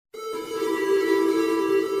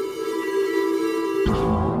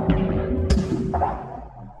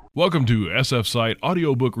Welcome to SF Site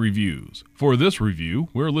Audiobook Reviews. For this review,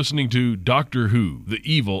 we're listening to Doctor Who, The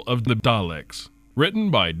Evil of the Daleks.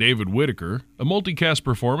 Written by David Whitaker, a multicast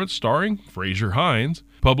performance starring Fraser Hines,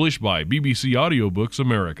 published by BBC Audiobooks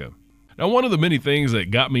America. Now, one of the many things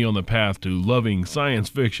that got me on the path to loving science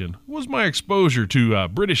fiction was my exposure to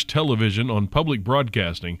British television on public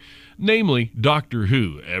broadcasting, namely Doctor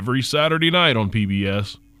Who, every Saturday night on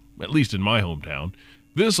PBS, at least in my hometown.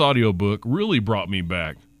 This audiobook really brought me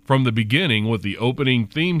back. From the beginning with the opening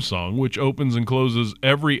theme song, which opens and closes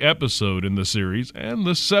every episode in the series, and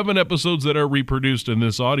the 7 episodes that are reproduced in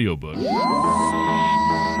this audiobook.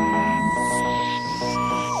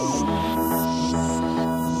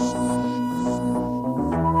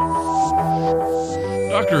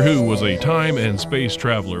 Doctor Who was a time and space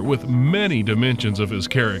traveler with many dimensions of his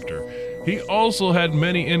character. He also had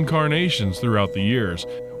many incarnations throughout the years,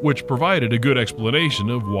 which provided a good explanation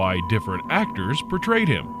of why different actors portrayed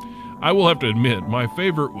him. I will have to admit, my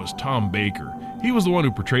favorite was Tom Baker. He was the one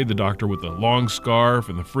who portrayed the Doctor with the long scarf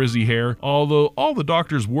and the frizzy hair, although all the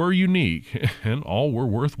Doctors were unique, and all were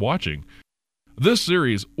worth watching. This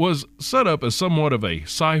series was set up as somewhat of a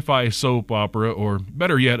sci-fi soap opera, or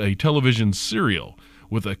better yet, a television serial,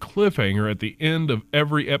 with a cliffhanger at the end of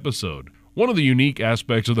every episode. One of the unique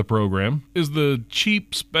aspects of the program is the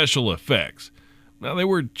cheap special effects. Now, they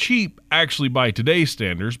were cheap actually by today's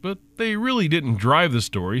standards, but they really didn't drive the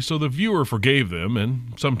story, so the viewer forgave them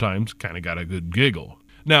and sometimes kind of got a good giggle.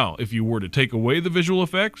 Now, if you were to take away the visual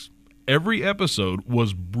effects, every episode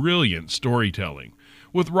was brilliant storytelling.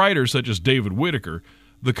 With writers such as David Whitaker,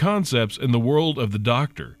 the concepts in the world of the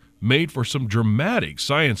Doctor made for some dramatic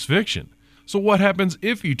science fiction. So what happens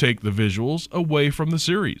if you take the visuals away from the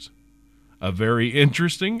series? A very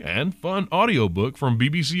interesting and fun audiobook from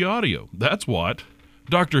BBC Audio. That's what.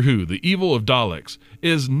 Doctor Who, The Evil of Daleks,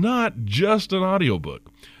 is not just an audiobook.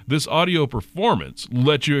 This audio performance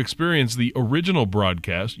lets you experience the original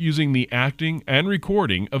broadcast using the acting and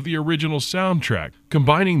recording of the original soundtrack,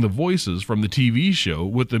 combining the voices from the TV show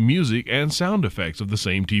with the music and sound effects of the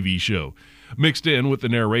same TV show, mixed in with the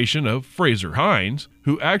narration of Fraser Hines,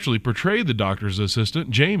 who actually portrayed the Doctor's assistant,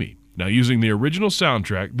 Jamie. Now, using the original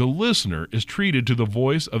soundtrack, the listener is treated to the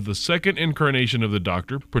voice of the second incarnation of the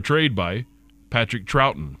Doctor, portrayed by Patrick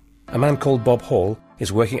Troughton. A man called Bob Hall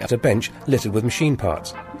is working at a bench littered with machine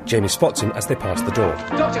parts. Jamie spots him as they pass the door.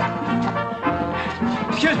 Doctor!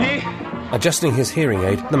 Excuse me? Adjusting his hearing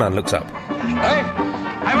aid, the man looks up.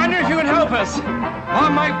 I wonder if you can help us. My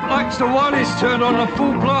mate likes the wireless turned on a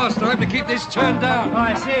full blast. I have to keep this turned down. Oh,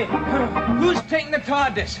 I see. Who's taking the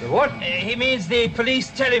TARDIS? The what? He means the police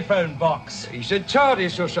telephone box. He said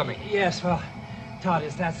TARDIS or something. Yes, well,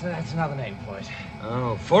 TARDIS, that's another name for it.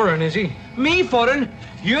 Oh, foreign, is he? Me foreign?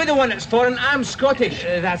 You're the one that's foreign. I'm Scottish.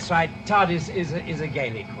 That's right. TARDIS is a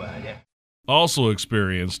Gaelic word. Also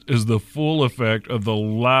experienced is the full effect of the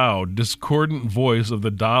loud, discordant voice of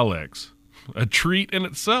the Daleks. A treat in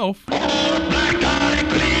itself. Black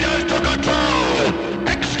Dalek leaders to control!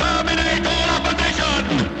 Exterminate all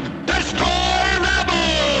opposition! Destroy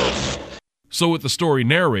rebels! So with the story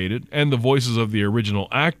narrated and the voices of the original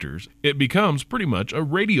actors, it becomes pretty much a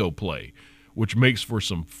radio play, which makes for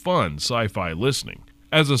some fun sci-fi listening.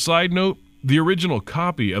 As a side note, the original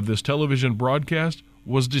copy of this television broadcast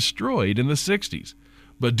was destroyed in the 60s,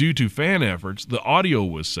 but due to fan efforts, the audio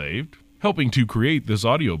was saved, helping to create this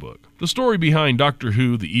audiobook. The story behind Doctor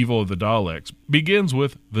Who, The Evil of the Daleks, begins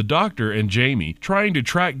with the Doctor and Jamie trying to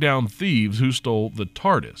track down thieves who stole the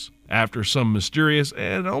TARDIS. After some mysterious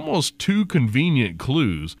and almost too convenient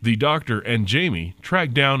clues, the Doctor and Jamie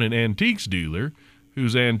track down an antiques dealer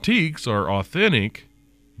whose antiques are authentic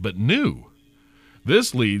but new.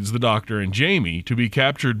 This leads the Doctor and Jamie to be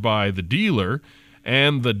captured by the dealer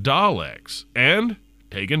and the Daleks and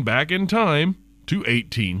taken back in time to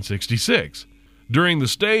 1866. During the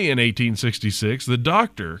stay in 1866, the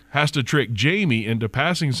Doctor has to trick Jamie into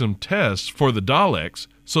passing some tests for the Daleks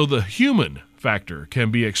so the human factor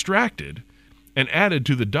can be extracted and added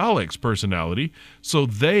to the Daleks' personality so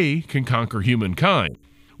they can conquer humankind.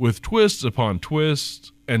 With twists upon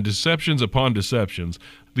twists and deceptions upon deceptions,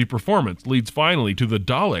 the performance leads finally to the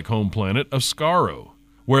Dalek home planet of Skaro,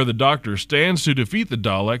 where the Doctor stands to defeat the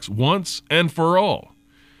Daleks once and for all.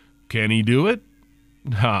 Can he do it?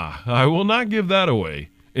 I will not give that away.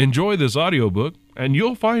 Enjoy this audiobook and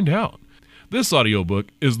you'll find out. This audiobook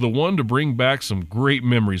is the one to bring back some great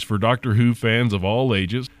memories for Doctor Who fans of all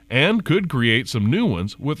ages and could create some new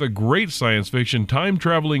ones with a great science fiction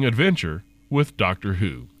time-traveling adventure with Doctor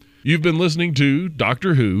Who. You've been listening to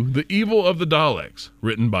Doctor Who, The Evil of the Daleks,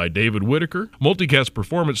 written by David Whitaker, multicast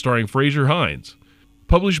performance starring Fraser Hines.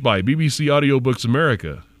 Published by BBC Audiobooks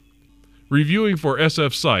America. Reviewing for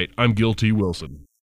SF Site, I'm Gil T. Wilson.